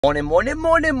Morning.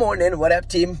 What up,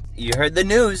 team? You heard the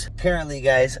news. Apparently,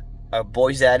 guys, our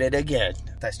boy's at it again.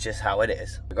 That's just how it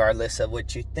is. Regardless of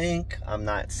what you think, I'm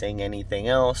not saying anything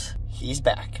else. He's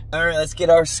back. All right, let's get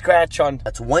our scratch on.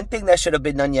 That's one thing that should have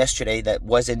been done yesterday that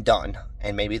wasn't done.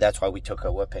 And maybe that's why we took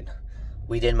a whooping.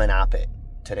 We didn't manop it.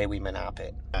 Today we manop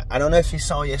it. I don't know if you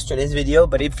saw yesterday's video,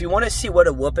 but if you want to see what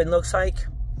a whooping looks like,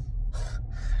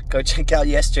 go check out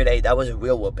yesterday. That was a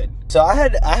real whooping. So I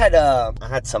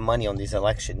had some money on this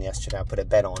election yesterday. I put a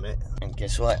bet on it, and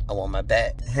guess what? I won my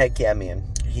bet. Heck yeah, man.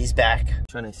 He's back.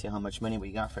 Trying to see how much money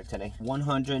we got for today.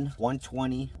 100,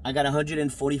 120. I got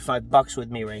 145 bucks with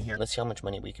me right here. Let's see how much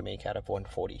money we can make out of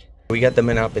 140. We got the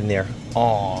manop in there.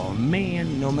 Oh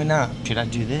man, no manop. Should I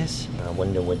do this? I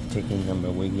wonder what ticket number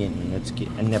we're getting. Let's get.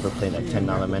 I never played that $10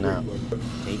 manop.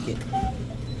 Take it.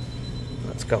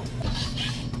 Let's go.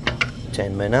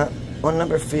 10 manop on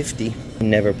number 50.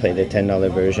 Never played the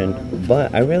 $10 version,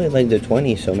 but I really like the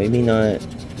 20, so maybe not.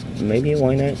 Maybe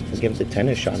why not give the 10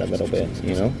 a shot a little bit,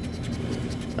 you know?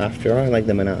 After all, I like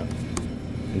the manop.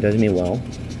 It does me well.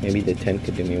 Maybe the 10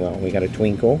 could do me well. We got a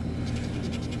twinkle.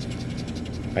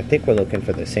 I think we're looking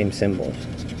for the same symbols.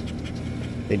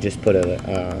 They just put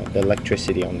the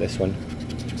electricity on this one.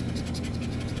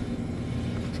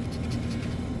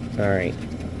 Alright.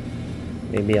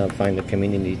 Maybe I'll find the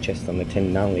community chest on the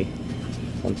 10 nollie.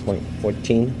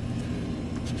 1.14.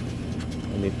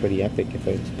 It'll be pretty epic if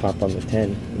I pop on the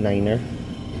 10. Niner.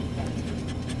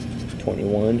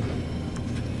 21.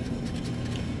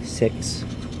 6.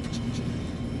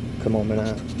 Come on,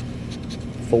 man.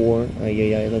 4.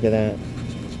 Yeah, look at that.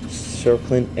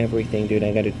 Circling everything, dude.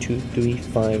 I got a 2, 3,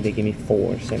 5. They give me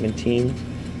 4. 17.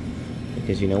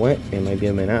 Because you know what? It might be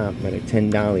a manop, but a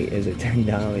 10 dolly is a 10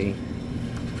 dolly.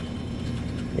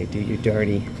 They do you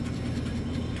dirty.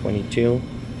 22.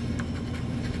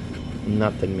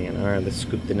 Nothing, man. Alright, let's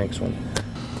scoop the next one.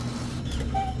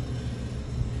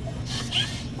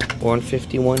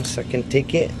 151, second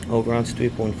ticket. Over on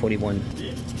 3.41.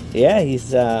 Yeah,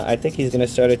 he's I think he's gonna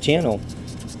start a channel.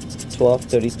 12,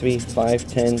 33, 5,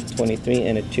 10, 23,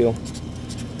 and a 2.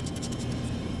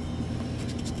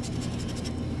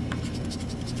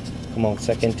 Come on,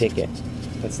 second ticket.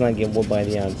 Let's not get whooped by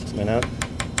the odds. Man up.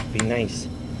 Be nice.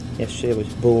 Yesterday was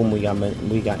boom. We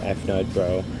got F nut,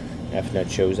 bro. F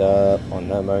nut shows up on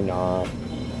number 9.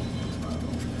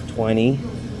 20.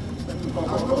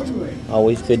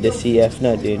 Always good to see F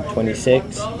nut, dude.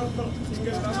 26.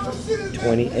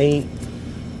 28.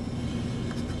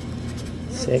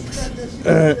 6.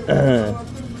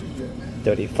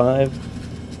 35.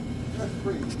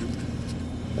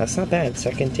 That's not bad.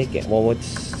 Second ticket. Well,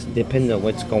 depends on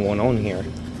what's going on here.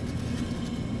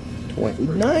 20.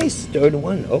 Nice. Third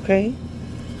one. Okay.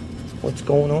 What's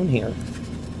going on here?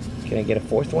 Can I get a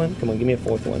fourth one? Come on, give me a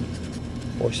fourth one.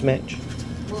 Fourth match.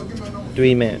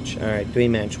 3 match. Alright, 3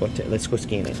 match. Let's go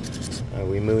scan it.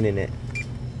 We're mooning it.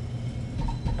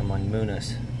 I'm on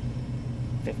Moonus.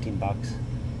 15 bucks.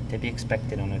 To be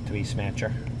expected on a 3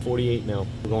 smatcher. 48 now.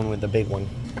 We're going with the big one.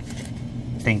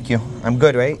 Thank you. I'm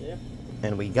good, right? Yeah.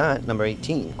 And we got number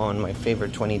 18 on my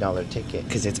favorite $20 ticket.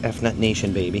 Because it's F-Nut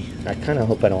Nation, baby. I kind of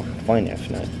hope I don't find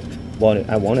F-Nut. Well,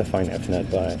 I want to find F-Nut,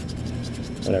 but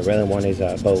what I really want is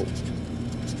a boat.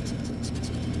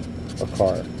 A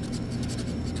car.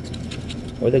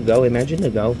 Or the go. Imagine the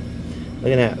go.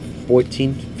 Look at that.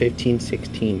 14, 15,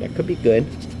 16. That could be good.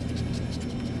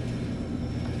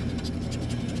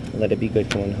 Let it be good.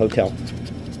 Come on. Hotel.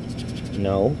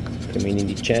 No.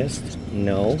 Community chest.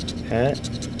 No. Hat.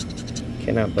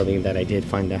 Cannot believe that I did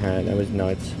find the hat. That was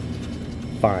nuts.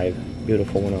 5.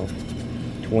 Beautiful one off.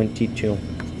 22.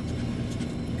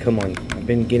 Come on. I've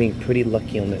been getting pretty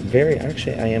lucky on that.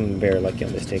 Actually, I am very lucky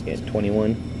on this ticket.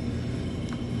 21.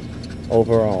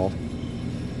 Overall,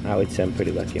 I would say I'm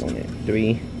pretty lucky on it.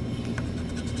 3.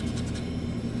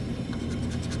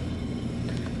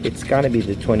 It's got to be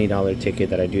the $20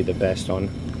 ticket that I do the best on.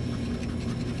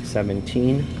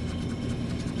 17.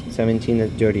 17 is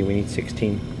dirty. We need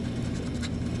 16.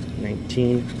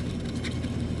 19.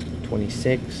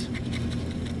 26.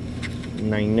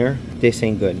 Niner. This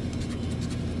ain't good.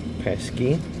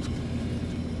 Pesky.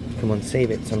 Come on,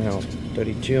 save it somehow.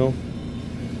 32.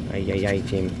 Ay,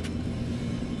 team.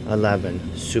 11.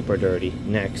 Super dirty.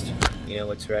 Next. You know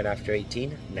what's right after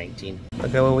 18? 19.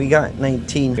 Look at what we got.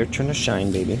 19. Your turn to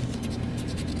shine, baby.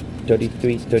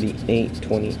 33, 38,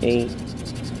 28.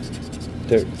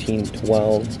 13,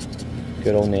 12.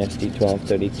 Good old nasty 12,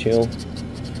 32.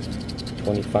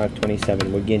 25,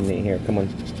 27. We're getting it here. Come on.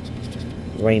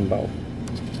 Rainbow.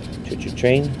 Choo-choo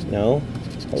train. No.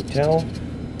 Hotel.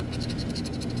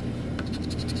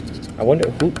 I wonder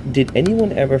did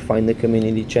anyone ever find the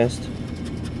community chest?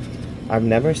 I've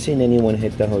never seen anyone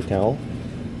hit the hotel,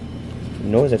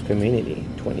 nor the community.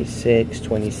 26,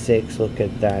 26, look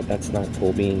at that. That's not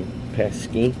cool being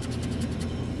pesky.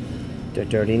 The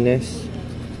dirtiness.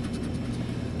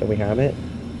 Do we have it?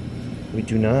 We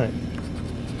do not.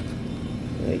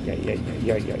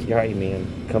 Yeah, man.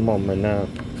 Come on, man, now.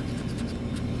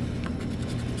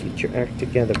 Get your act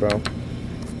together, bro.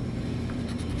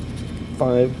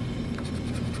 5.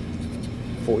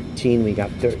 14, we got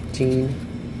 13.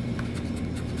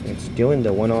 It's doing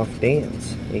the one-off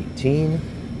dance. 18.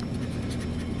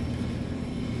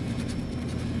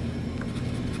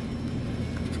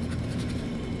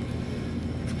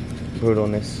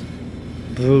 Brutalness.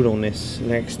 Brutalness.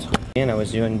 Next. And I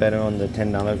was doing better on the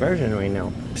 $10 version right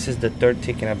now. This is the third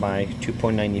ticket I buy.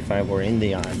 2.95. We're in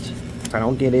the odds. If I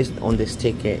don't get it on this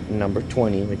ticket, number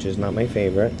 20, which is not my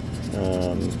favorite,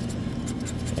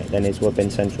 then it's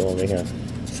Whoopin' Central over here.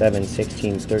 7,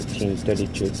 16, 13,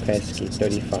 32, pesky,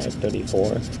 35,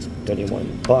 34,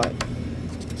 31. But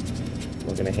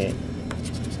we're gonna hit.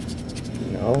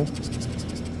 No.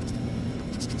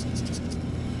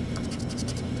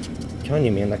 I'm telling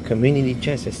you, man, that community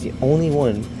chest is the only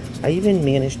one. I even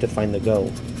managed to find the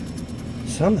go.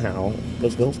 Somehow the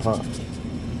go popped.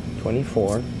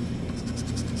 24.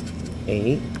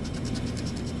 8.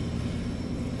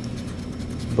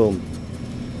 Boom.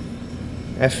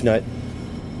 F nut.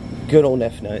 Good old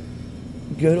F nut.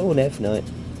 Good old F nut.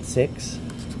 6.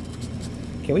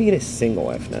 Can we get a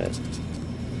single F nut?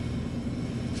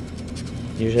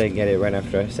 Usually I get it right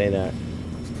after I say that.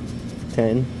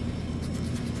 10.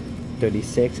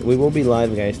 36. We will be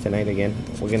live, guys, tonight again.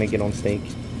 We're gonna get on stake.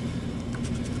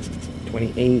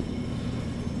 28.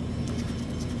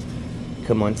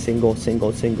 Come on, single,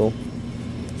 single, single.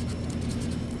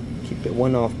 Keep it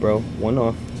one off, bro. One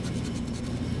off.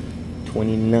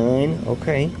 29.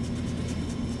 Okay.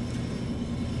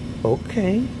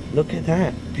 Okay. Look at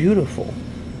that. Beautiful.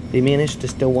 They managed to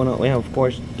still one off. Yeah, of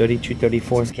course. 32,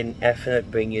 34. Can F nut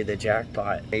bring you the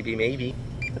jackpot? Maybe, maybe.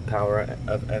 The power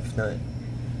of F nut.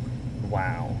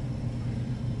 Wow.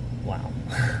 Wow.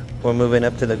 We're moving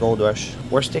up to the gold rush.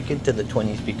 We're sticking to the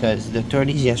 20s because the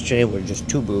 30s yesterday were just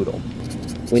too brutal.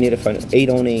 We need to find 8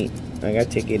 on 8. I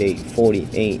got ticket 8,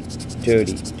 48,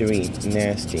 33,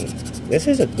 nasty. This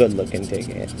is a good looking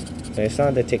ticket. It's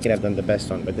not the ticket I've done the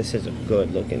best on, but this is a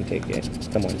good looking ticket.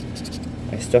 Come on.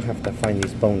 I still have to find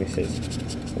these bonuses.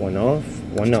 One off,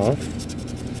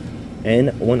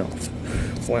 and one off.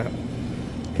 Wow.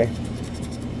 Okay.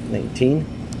 19.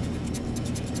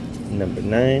 Number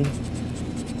 9.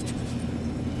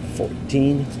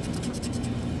 14.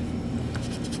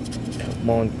 Come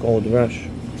on, gold rush.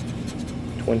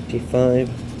 25.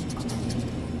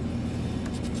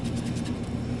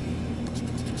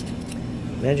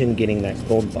 Imagine getting that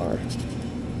gold bar.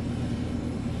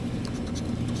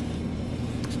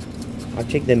 I'll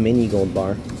take the mini gold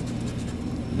bar.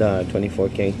 The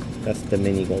 24K. That's the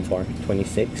mini gold bar.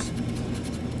 26.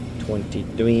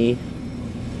 23.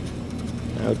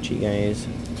 Ouchie, guys.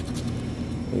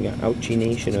 We got Ouchie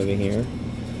Nation over here.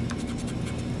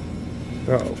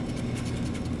 Bro.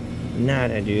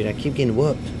 Nada, dude. I keep getting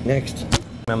whooped. Next.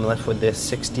 I'm left with this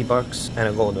 60 bucks and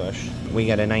a gold rush. We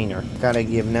got a 9er. Gotta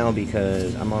give now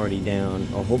because I'm already down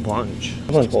a whole bunch.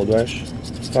 Come on, gold rush.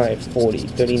 5, 40,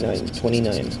 39,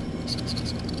 29,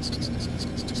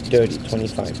 30,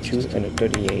 25, 2, and a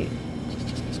 38.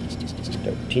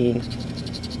 13.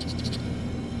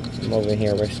 I'm over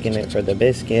here risking it for the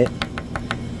biscuit.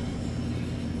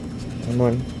 Come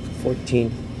on.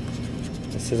 14.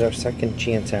 This is our second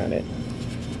chance at it.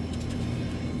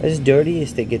 What's dirty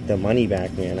is to get the money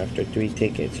back, man, after 3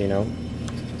 tickets, you know?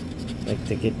 Like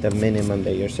to get the minimum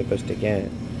that you're supposed to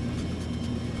get.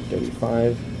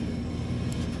 35.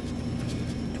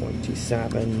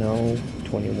 27, no.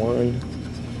 21.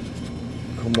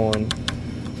 Come on.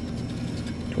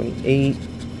 28.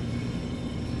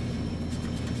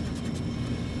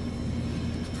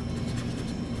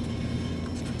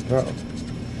 Bro.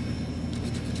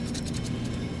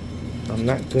 I'm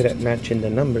not good at matching the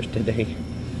numbers today.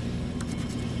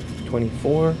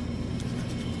 24.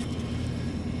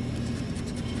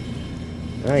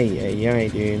 Ay,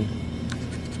 dude.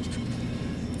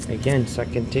 Again,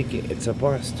 second ticket. It's a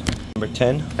bust. Number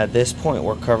 10. At this point,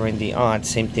 we're covering the odds.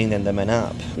 Same thing than the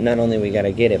man-up. Not only we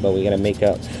gotta get it, but we gotta make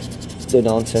up the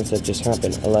nonsense that just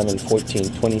happened. 11, 14,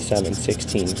 27,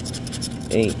 16,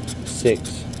 8,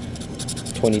 6,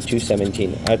 22,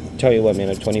 17. I'll tell you what, man,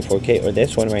 a 24K or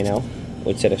this one right now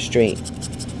would set us straight.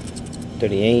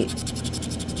 38.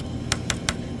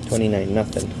 29,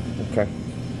 nothing. Okay.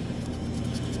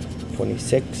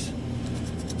 26.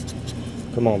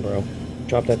 Come on, bro.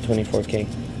 Drop that 24K.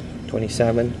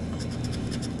 27,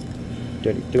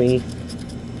 33,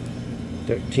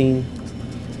 13,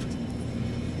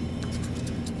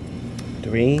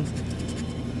 3, 'm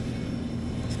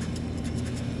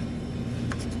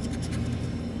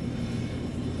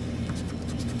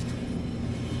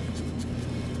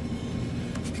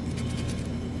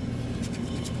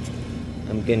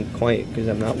getting quiet because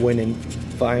I'm not winning.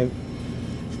 5.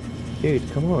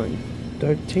 Dude, come on.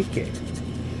 Third ticket.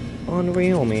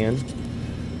 Unreal, man.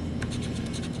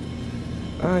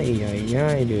 Ay, ay,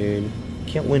 ay, dude.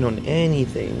 Can't win on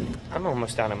anything. I'm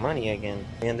almost out of money again.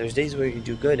 Man, there's days where you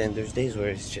do good and there's days where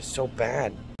it's just so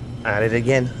bad. At it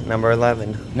again, number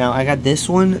 11. Now, I got this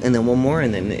one and then one more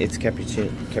and then it's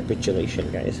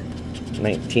capitulation, guys.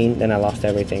 19, then I lost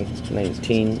everything.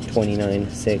 19,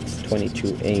 29, 6,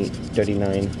 22, 8,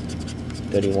 39,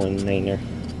 31, 9er.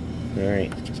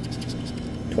 Alright.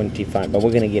 25, but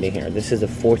we're gonna get it here. This is the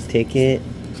 4th ticket.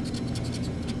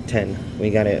 10. We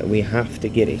have to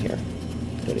get it here.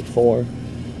 34.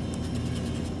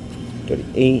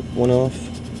 38, one off.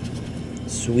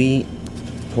 Sweet.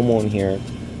 Come on here.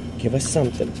 Give us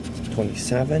something.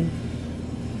 27.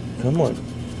 Come on.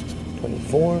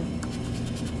 24.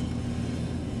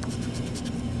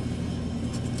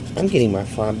 I'm getting my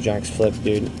Flapjacks flip,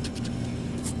 dude.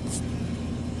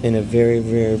 In a very,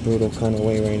 very brutal kind of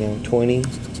way right now. 20.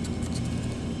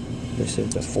 This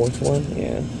is the 4th one,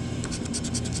 yeah.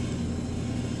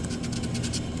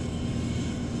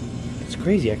 It's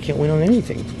crazy, I can't win on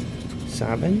anything.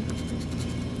 7.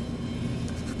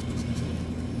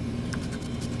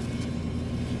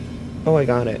 Oh, I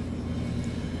got it.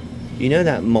 You know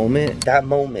that moment? That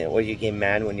moment where you get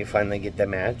mad when you finally get the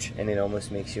match and it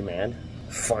almost makes you mad?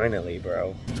 Finally,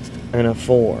 bro. And a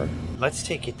 4. Let's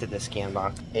take it to the scan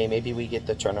box. Hey, maybe we get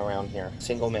the turnaround here.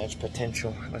 Single match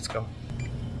potential. Let's go.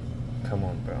 Come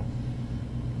on, bro.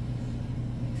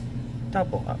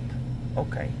 Double up.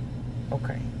 Okay.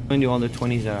 Okay. I'm gonna do all the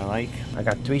 20s that I like. I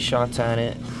got 3 shots at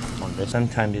it.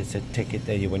 Sometimes it's a ticket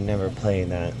that you would never play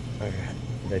that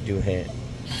do hit.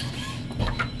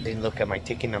 Didn't look at my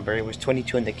ticket number. It was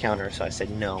 22 in the counter, so I said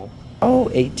no. Oh,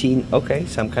 18. Okay,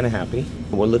 so I'm kind of happy.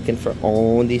 We're looking for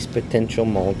all these potential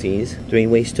multis. 3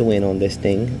 ways to win on this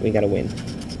thing. We gotta win.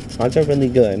 Odds are really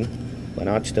good, but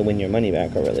odds to win your money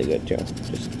back are really good too.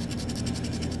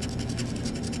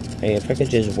 Hey, if I could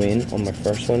just win on my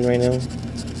first one right now.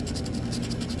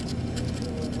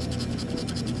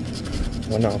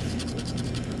 One off.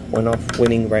 One off,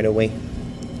 winning right away.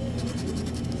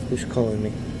 Who's calling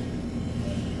me?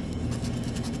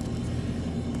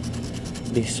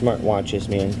 These smart watches,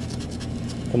 man.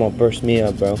 Come on, burst me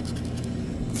up, bro.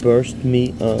 Burst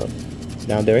me up.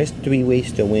 Now, there is 3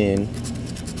 ways to win.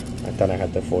 I thought I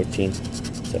had the 14.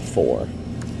 It's a 4.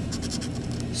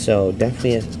 So,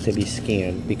 definitely has to be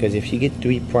scanned. Because if you get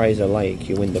 3 prizes alike,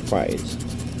 you win the prize.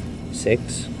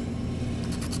 6.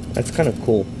 That's kind of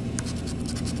cool.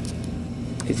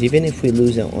 Because even if we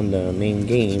lose it on the main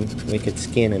game, we could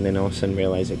scan and then all of a sudden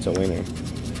realize it's a winner.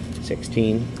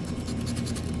 16.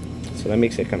 So that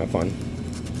makes it kind of fun.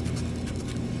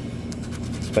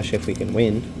 Especially if we can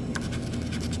win.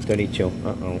 32.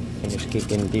 Uh-oh. I just keep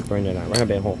getting deeper into that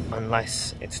rabbit hole.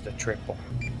 Unless it's the triple.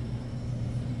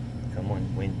 Come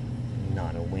on, win.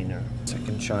 Not a winner.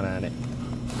 Second shot at it.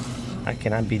 I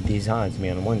cannot beat these odds,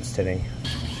 man, once today.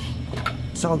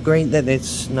 It's all great that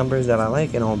it's numbers that I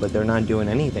like and all, but they're not doing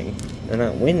anything. They're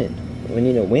not winning. We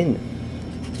need to win.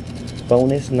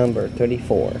 Bonus number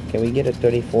 34. Can we get a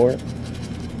 34?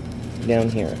 Down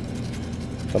here.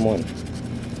 Come on.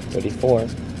 34.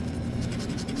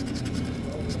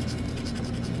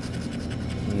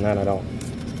 Not at all.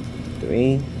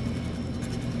 3.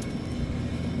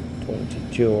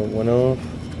 22. One off.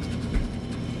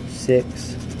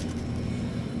 6.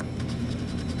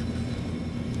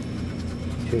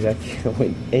 Dude, I can't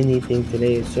win anything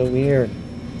today. It's so weird.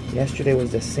 Yesterday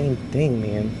was the same thing,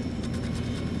 man.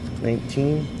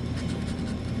 19.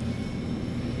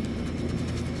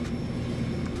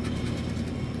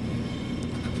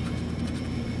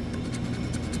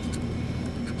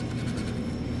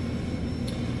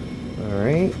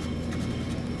 Alright,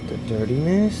 the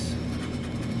dirtiness.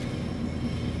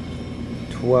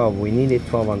 12, we needed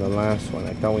 12 on the last one.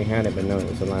 I thought we had it, but no, it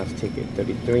was the last ticket.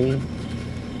 33.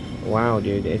 Wow,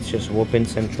 dude, it's just whooping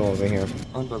central over here.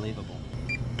 Unbelievable.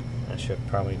 I should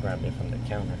probably grab it from the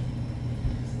counter.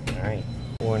 Alright,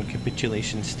 we're in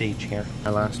capitulation stage here.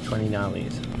 I lost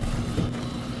 $20.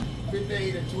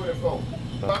 15 and 24.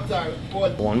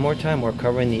 One more time, we're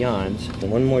covering the odds.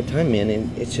 One more time, man,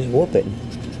 and it's just whooping.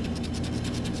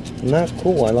 Not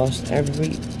cool. I lost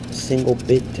every single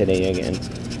bid today again.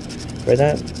 For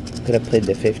that, could have played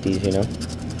the 50s, you know.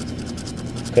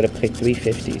 Could have picked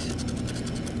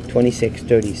 350s. 26,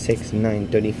 36, 9,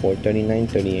 34, 39,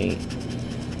 38.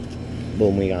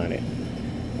 Boom, we got it.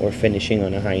 We're finishing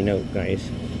on a high note, guys.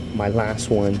 My last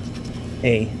one.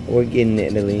 Hey, we're getting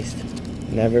it at least.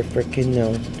 Never freaking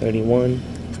know. 31,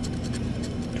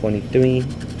 23.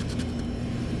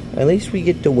 At least we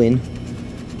get to win.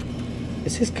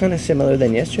 This is kind of similar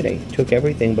than yesterday. Took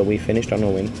everything, but we finished on a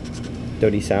win.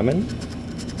 37,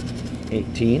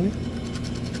 18.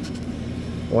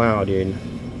 Wow, dude.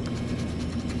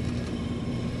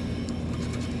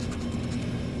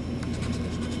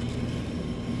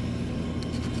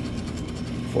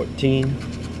 14,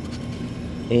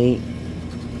 8,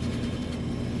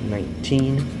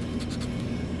 19.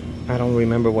 I don't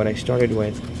remember what I started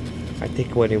with. I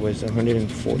think what it was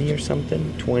 140 or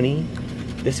something, 20.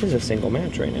 This is a single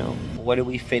match right now. What do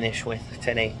we finish with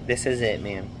today? This is it,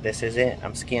 man. This is it.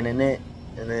 I'm scanning it,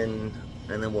 and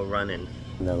then we're running.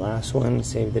 The last one,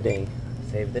 save the day.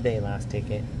 Save the day, last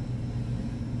ticket.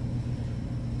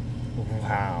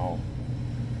 Wow.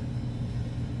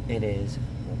 It is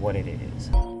what it is.